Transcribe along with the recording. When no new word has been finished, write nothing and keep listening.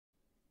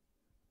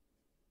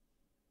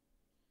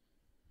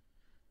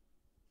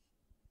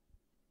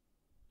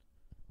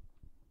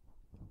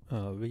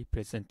We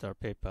present our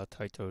paper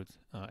titled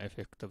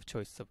Effect of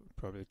Choice of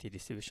Probability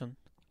Distribution,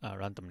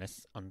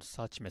 Randomness, and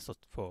Search Method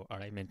for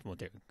Alignment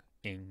Modeling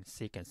in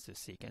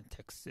Sequence-to-Sequence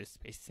Text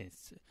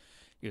Spaces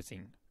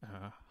using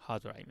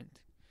hard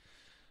alignment.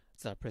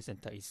 The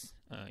presenter is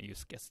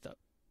Yusuke.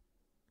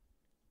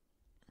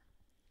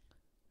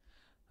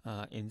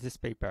 In this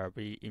paper,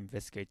 we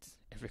investigate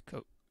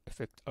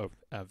effect of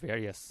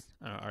various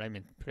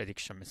alignment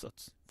prediction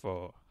methods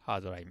for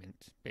hard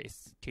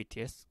alignment-based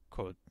TTS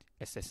called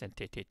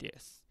SSNT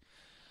TTS.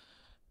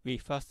 We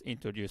first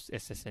introduce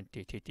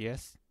SSNT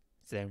TTS,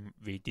 then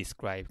we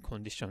describe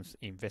conditions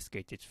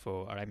investigated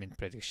for alignment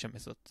prediction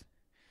method.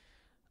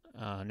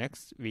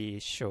 Next, we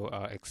show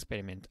our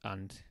experiment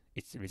and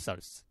its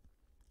results.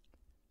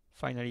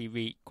 Finally,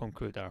 we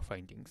conclude our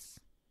findings.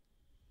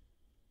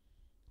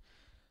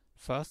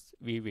 First,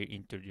 we will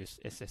introduce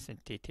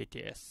SSNT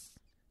TTS.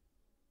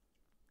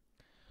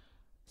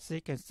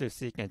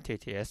 Sequence-to-sequence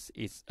TTS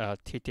is a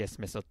TTS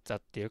method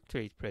that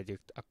directly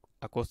predicts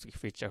acoustic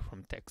feature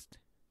from text.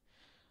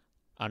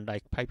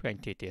 Unlike pipeline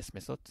TTS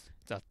method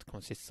that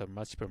consists of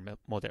multiple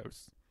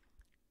models,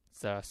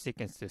 the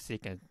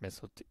sequence-to-sequence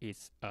method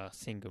is a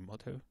single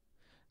model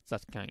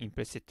that can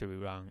implicitly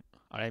run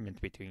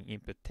alignment between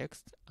input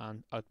text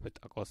and output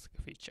acoustic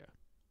feature.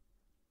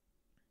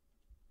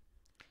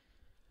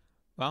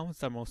 One of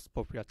the most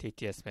popular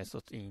TTS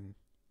methods in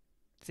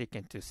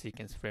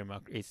sequence-to-sequence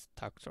framework is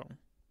tactron.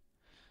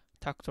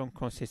 Tactron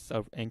consists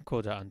of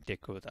encoder and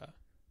decoder.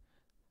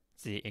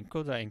 The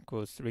encoder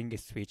encodes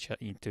ring-list feature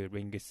into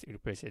ring-list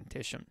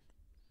representation.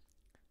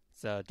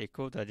 The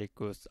decoder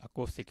decodes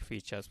acoustic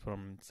features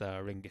from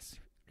the ring-list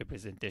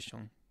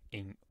representation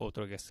in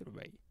orthogonal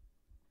way.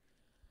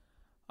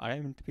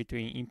 Alignment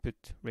between input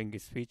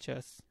ring-list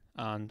features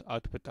and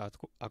output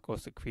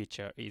acoustic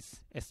feature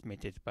is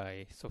estimated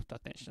by soft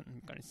attention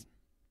mechanism.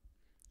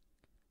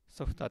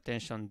 Soft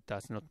attention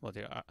does not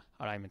model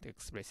alignment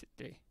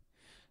explicitly.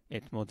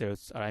 It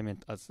models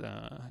alignment as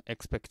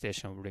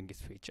expectation of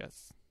ring-list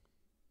features.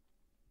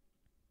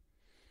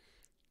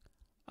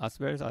 As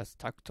well as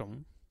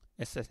tactron,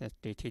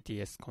 SSNT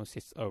TTS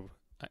consists of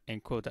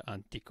encoder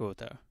and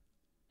decoder,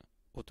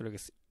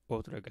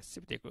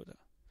 autoregressive decoder.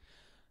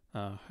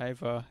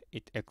 However,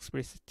 it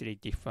explicitly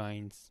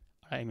defines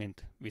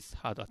alignment with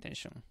hard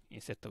attention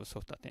instead of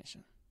soft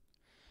attention.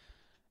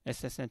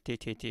 SSNT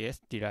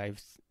TTS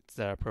derives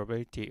the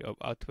probability of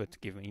output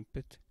given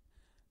input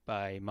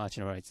by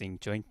marginalizing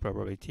joint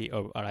probability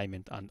of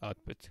alignment and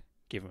output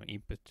given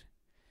input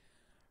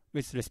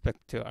with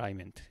respect to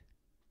alignment.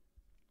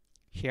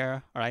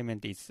 Here,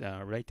 alignment is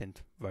a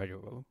latent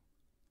variable.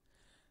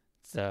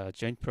 The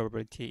joint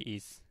probability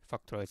is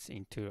factorized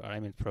into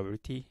alignment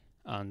probability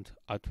and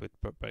output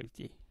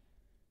probability.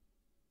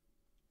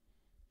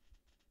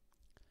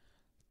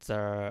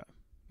 The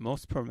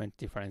most prominent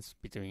difference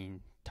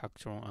between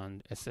tactron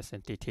and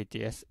SSNT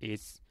TTS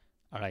is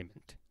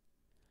alignment.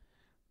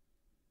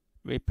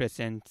 We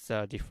present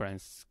the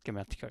difference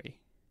schematically.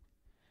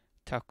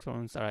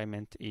 Tactron's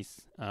alignment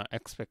is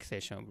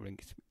expectation of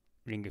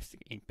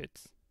linguistic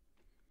inputs.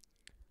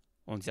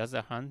 On the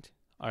other hand,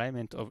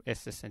 alignment of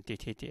SSNT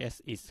TTS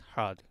is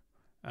hard,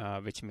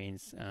 which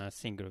means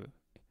single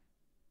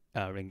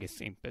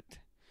linguistic input.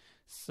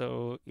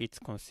 So it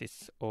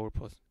considers all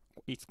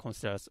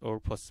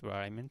possible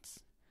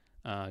alignments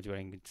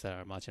during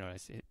the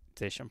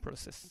marginalization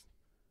process.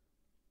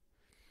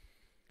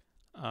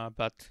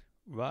 But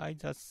why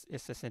does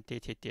SSNT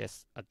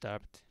TTS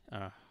adopt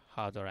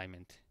hard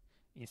alignment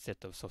instead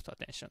of soft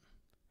attention?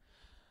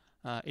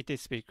 It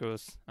is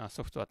because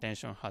soft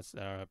attention has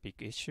a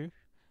big issue,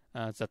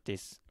 that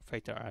is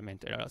fatal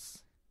alignment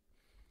errors.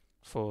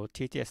 For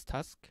TTS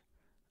task,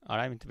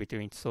 alignment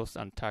between source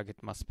and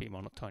target must be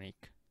monotonic.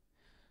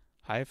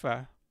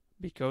 However,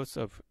 because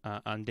of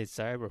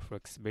undesirable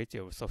flexibility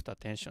of soft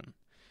attention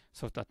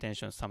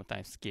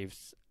sometimes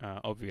gives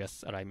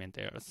obvious alignment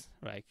errors,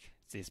 like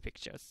these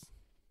pictures.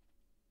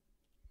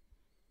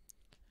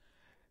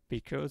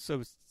 Because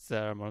of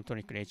the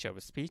monotonic nature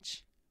of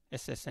speech,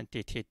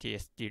 SSNT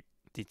TTS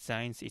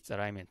designs its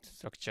alignment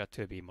structure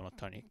to be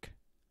monotonic.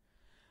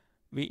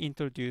 We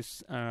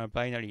introduce a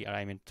binary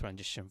alignment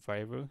transition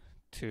variable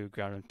to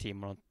guarantee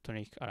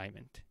monotonic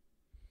alignment.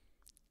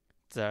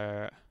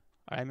 The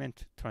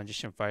alignment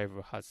transition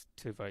variable has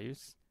two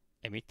values,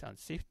 emit and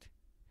shift.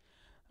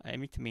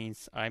 Emit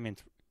means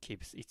alignment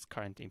keeps its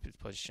current input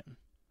position.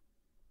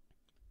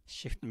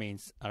 Shift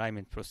means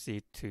alignment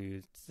proceeds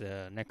to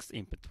the next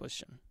input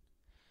position.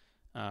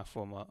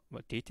 For more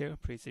detail,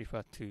 please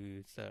refer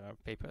to the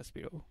papers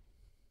below.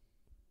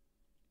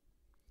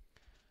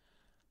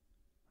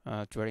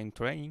 During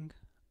training,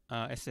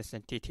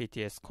 SSNT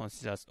TTS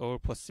considers all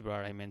possible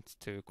alignments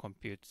to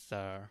compute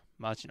the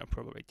marginal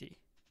probability.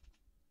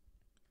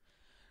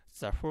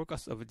 The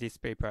focus of this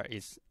paper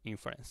is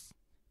inference.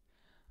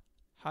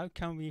 How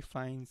can we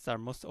find the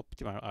most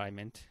optimal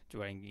alignment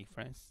during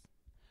inference?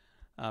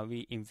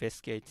 We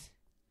investigate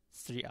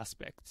three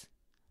aspects: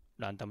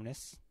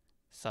 randomness,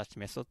 search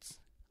methods,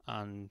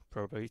 and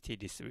probability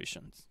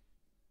distributions.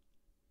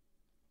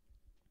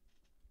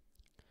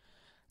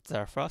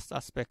 The first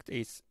aspect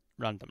is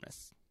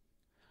randomness.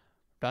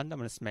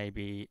 Randomness may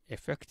be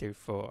effective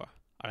for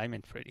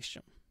alignment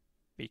prediction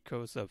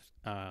because of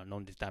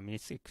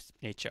non-deterministic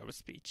nature of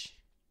speech.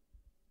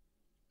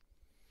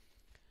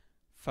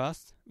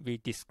 First, we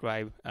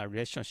describe a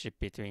relationship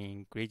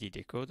between greedy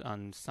decode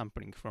and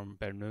sampling from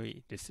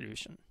Bernoulli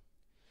distribution.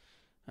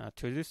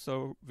 To do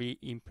so, we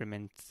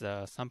implement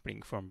the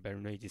sampling from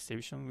Bernoulli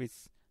distribution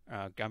with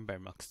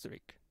Gamble-Max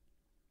trick.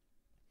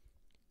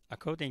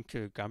 According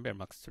to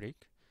Gamble-Max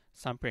trick,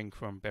 sampling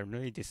from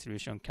Bernoulli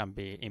distribution can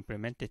be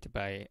implemented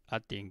by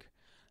adding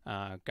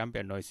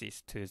Gamble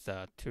noises to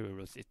the two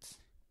logits,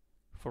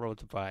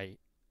 followed by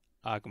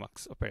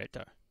argmax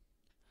operator.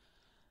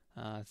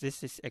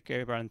 This is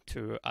equivalent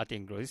to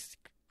adding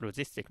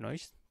logistic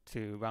noise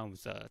to one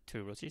of the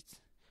two logits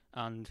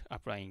and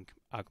applying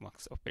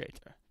argmax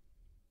operator.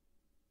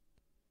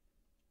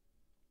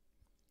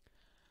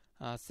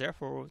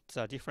 Therefore,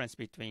 the difference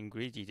between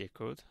greedy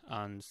decode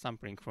and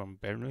sampling from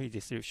Bernoulli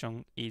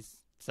distribution is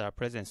the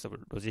presence of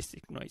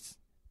logistic noise.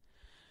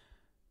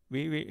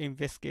 We will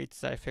investigate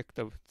the effect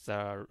of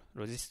the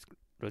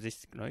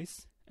logistic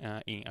noise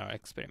in our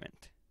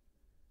experiment.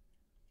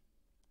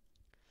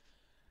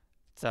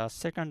 The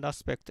second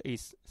aspect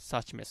is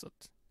search method.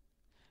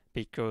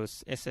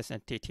 Because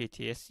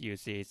SSNT-TTS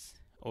uses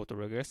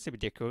autoregressive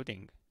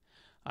decoding,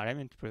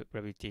 alignment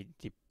probability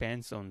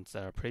depends on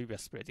the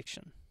previous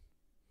prediction.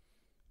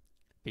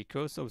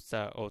 Because of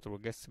the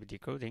autoregressive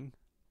decoding,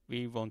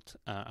 we want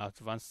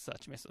advanced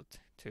search method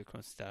to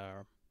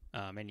consider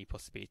many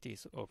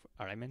possibilities of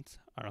alignment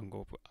along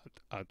of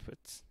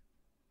outputs.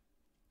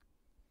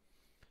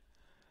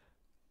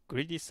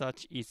 Greedy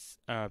search is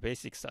a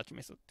basic search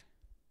method.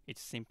 It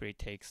simply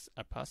takes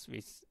a path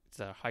with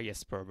the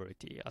highest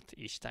probability at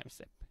each time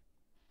step.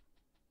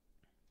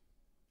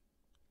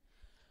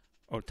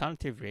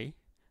 Alternatively,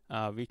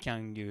 we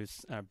can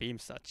use beam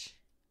search,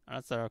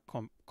 another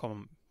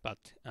common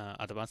but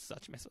advanced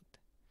search method.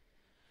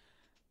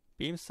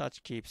 Beam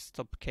search keeps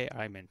top k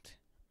alignment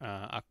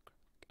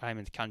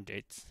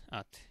candidates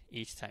at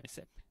each time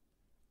step.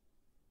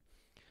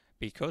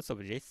 Because of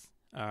this,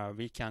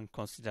 we can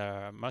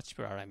consider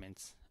multiple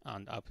alignments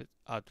and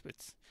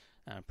outputs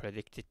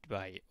predicted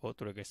by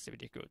autoregressive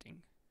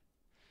decoding.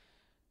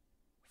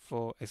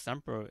 For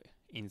example,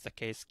 in the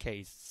case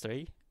k is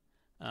 3,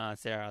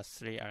 there are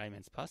 3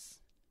 alignment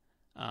paths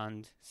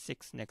and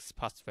 6 next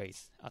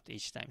pathways at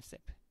each time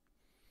step.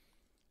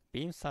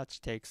 Beam search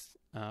takes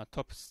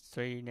top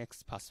 3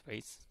 next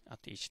pathways at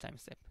each time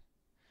step.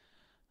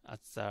 At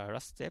the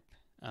last step,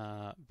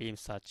 beam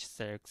search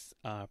selects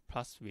a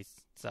path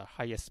with the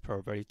highest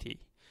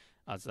probability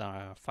as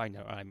a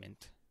final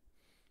alignment.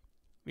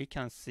 We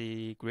can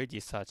see greedy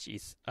search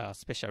is a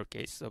special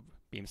case of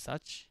beam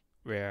search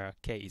where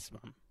k is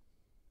 1.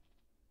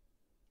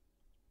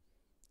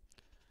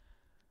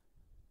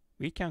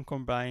 We can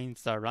combine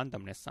the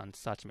randomness and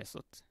search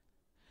methods.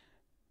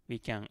 We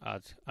can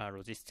add a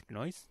logistic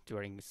noise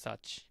during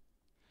search.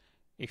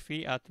 If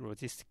we add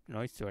logistic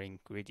noise during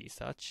greedy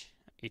search,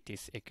 it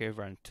is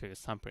equivalent to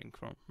sampling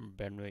from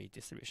Bernoulli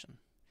distribution,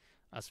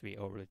 as we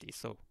already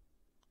saw.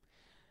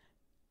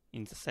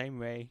 In the same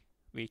way,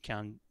 we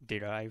can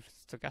derive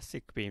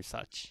stochastic beam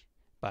search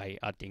by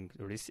adding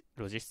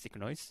logistic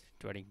noise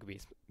during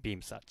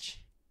beam search.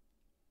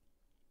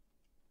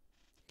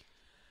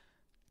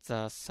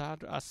 The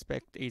third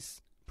aspect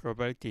is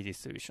probability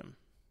distribution.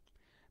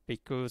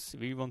 Because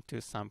we want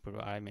to sample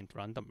alignment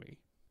randomly,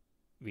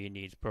 we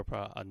need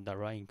proper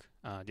underlying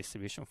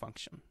distribution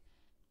function.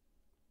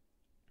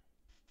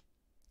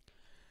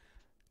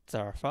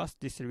 The first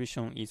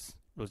distribution is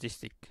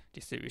logistic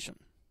distribution.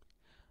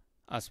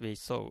 As we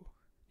saw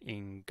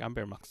in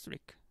Gamble-Max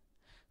trick,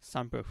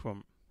 sample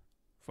from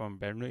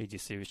Bernoulli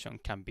distribution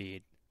can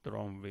be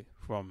drawn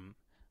from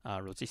a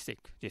logistic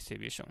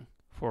distribution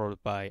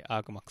followed by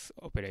argmax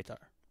operator.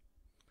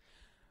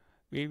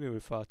 We will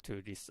refer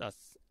to this as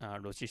a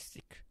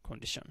logistic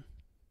condition.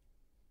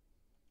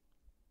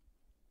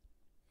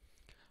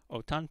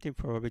 Alternative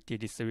probability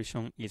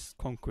distribution is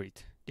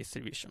concrete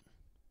distribution.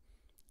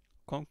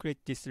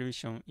 Concrete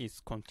distribution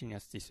is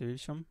continuous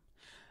distribution,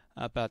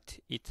 but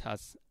it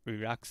has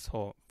relaxed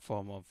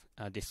form of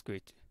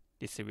discrete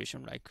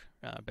distribution like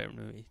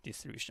Bernoulli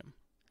distribution.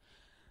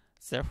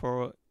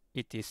 Therefore,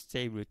 it is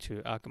stable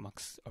to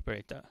argmax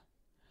operator.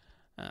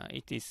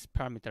 It is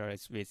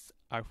parameterized with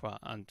alpha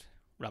and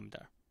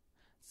lambda.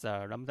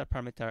 The lambda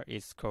parameter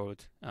is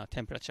called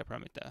temperature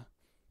parameter,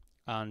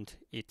 and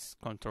it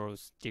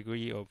controls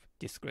degree of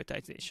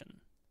discretization.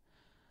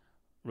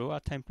 Lower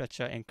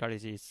temperature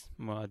encourages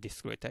more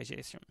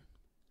discretization.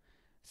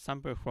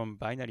 Sample from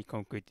binary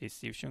concrete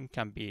distribution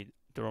can be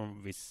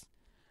drawn with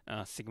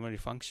sigmoid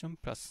function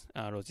plus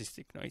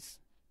logistic noise.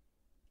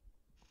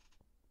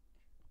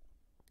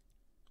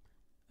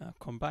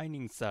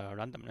 Combining the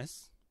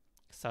randomness,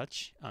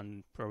 search,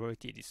 and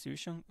probability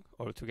distribution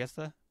all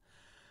together,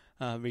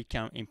 we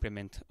can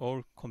implement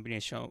all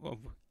combination of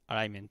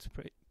alignment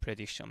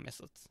prediction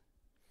methods.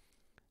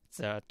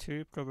 The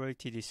two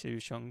probability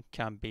distribution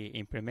can be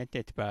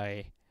implemented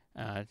by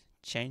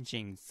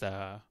changing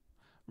the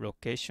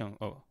location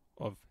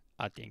of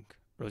adding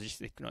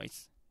logistic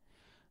noise.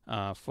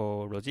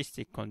 For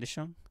logistic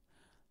condition,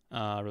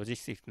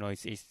 logistic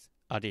noise is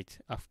added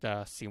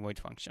after sigmoid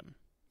function.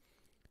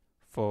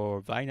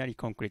 For binary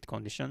concrete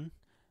condition,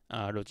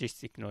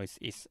 logistic noise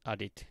is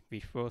added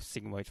before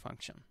sigmoid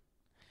function.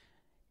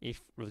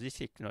 If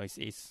logistic noise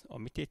is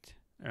omitted,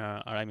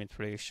 alignment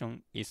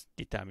prediction is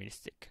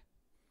deterministic.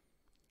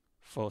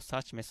 For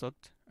such method,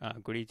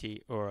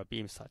 greedy or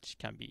beam search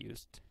can be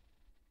used.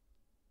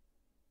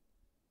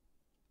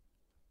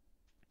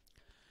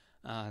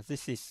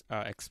 This is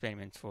our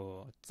experiment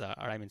for the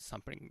alignment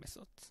sampling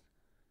method.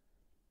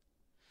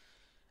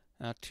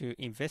 To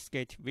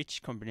investigate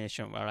which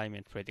combination of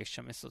alignment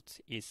prediction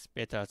methods is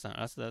better than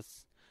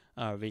others,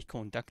 we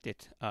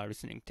conducted a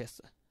listening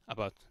test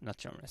about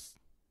naturalness.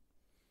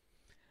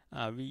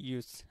 We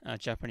used a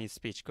Japanese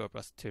speech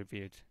corpus to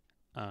build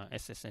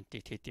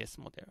SSNT TTS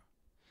model.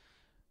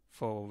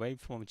 For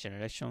waveform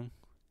generation,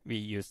 we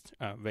used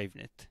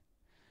WaveNet.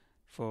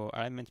 For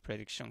alignment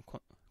prediction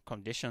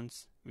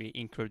conditions, we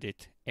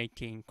included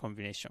 18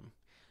 combinations,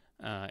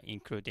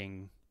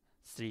 including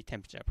 3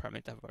 temperature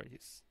parameter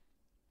values.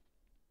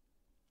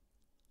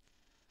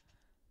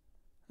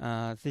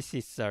 This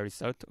is the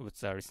result of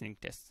the listening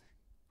test.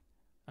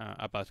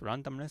 About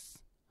randomness,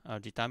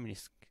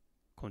 deterministic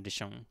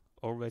condition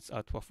always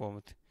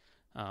outperformed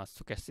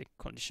stochastic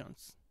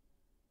conditions.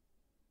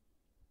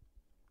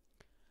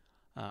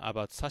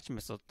 About search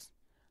methods,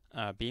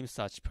 beam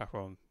search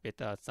performed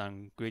better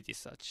than greedy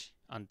search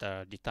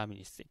under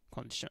deterministic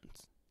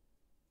conditions.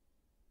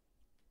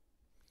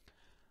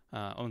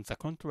 On the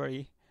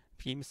contrary,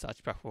 beam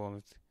search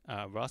performed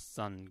worse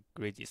than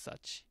greedy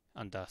search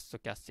under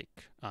stochastic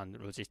and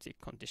logistic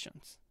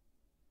conditions.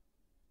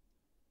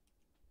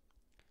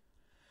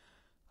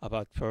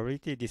 About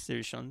probability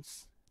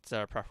distributions,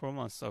 the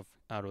performance of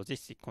a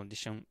logistic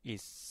condition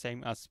is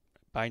same as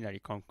binary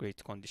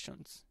concrete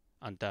conditions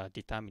under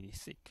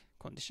deterministic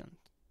conditions.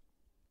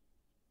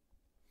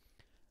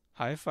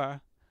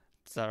 However,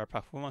 the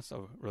performance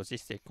of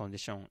logistic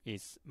condition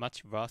is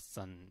much worse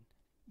than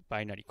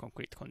binary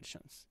concrete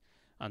conditions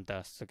under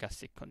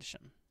stochastic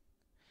condition.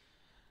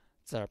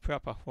 The poor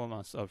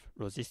performance of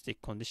logistic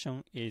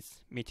condition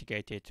is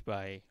mitigated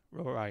by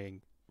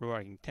lowering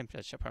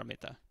temperature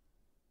parameter.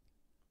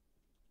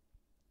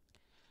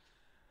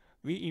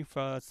 We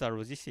infer the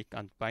logistic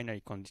and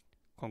binary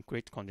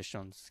concrete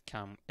conditions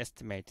can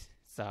estimate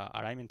the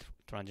alignment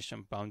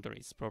transition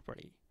boundaries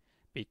properly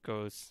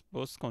because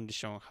both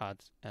conditions had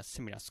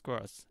similar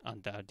scores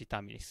under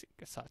deterministic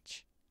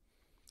search.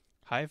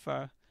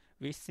 However,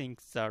 we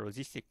think the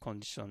logistic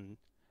condition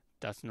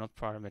does not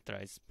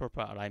parameterize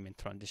proper alignment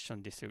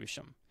transition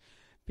distribution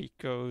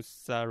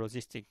because the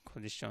logistic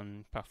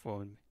condition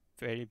performed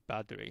very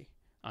badly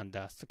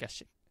under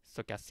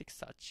stochastic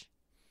search.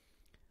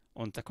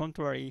 On the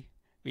contrary,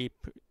 we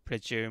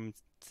presume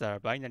the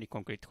binary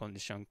concrete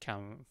condition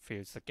can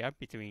fill the gap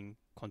between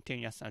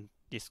continuous and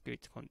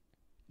discrete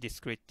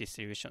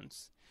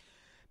distributions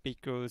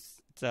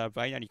because the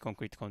binary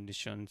concrete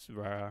conditions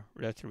were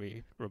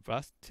relatively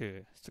robust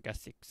to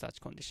stochastic search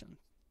conditions.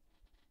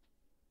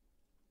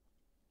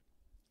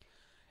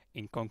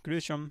 In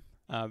conclusion,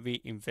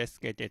 we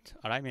investigated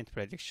alignment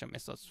prediction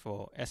methods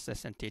for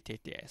SSNT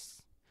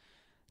TTS.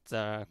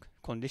 The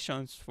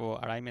conditions for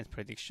alignment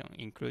prediction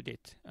included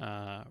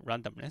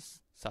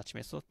randomness, search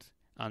method,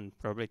 and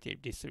probability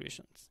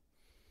distributions.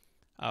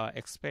 Our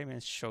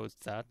experiment shows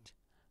that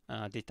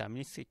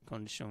deterministic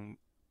condition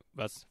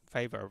was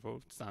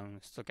favorable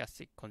than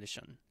stochastic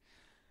condition.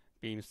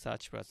 Beam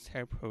search was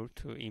helpful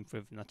to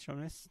improve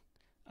naturalness,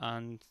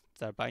 and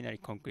the binary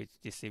concrete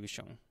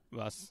distribution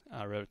was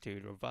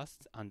relatively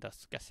robust under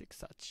stochastic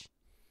search.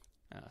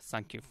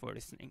 Thank you for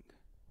listening.